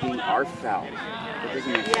end up being our foul. It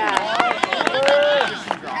doesn't make sense.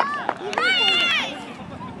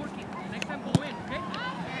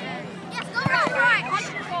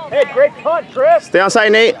 Hey, great punt, Chris. Stay on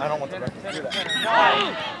side, Nate. I don't want the record to do that.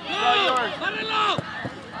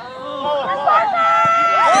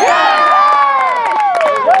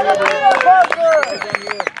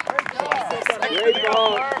 Great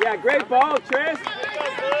ball. Yeah, great ball, Tris.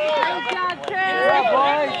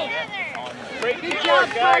 Great teamwork,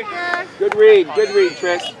 guys. Good read,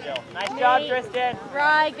 Tris. Nice job, Tristan.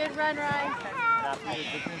 Rye, good run, Rye.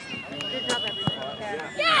 Good job, everybody.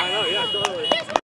 I know, yeah, totally.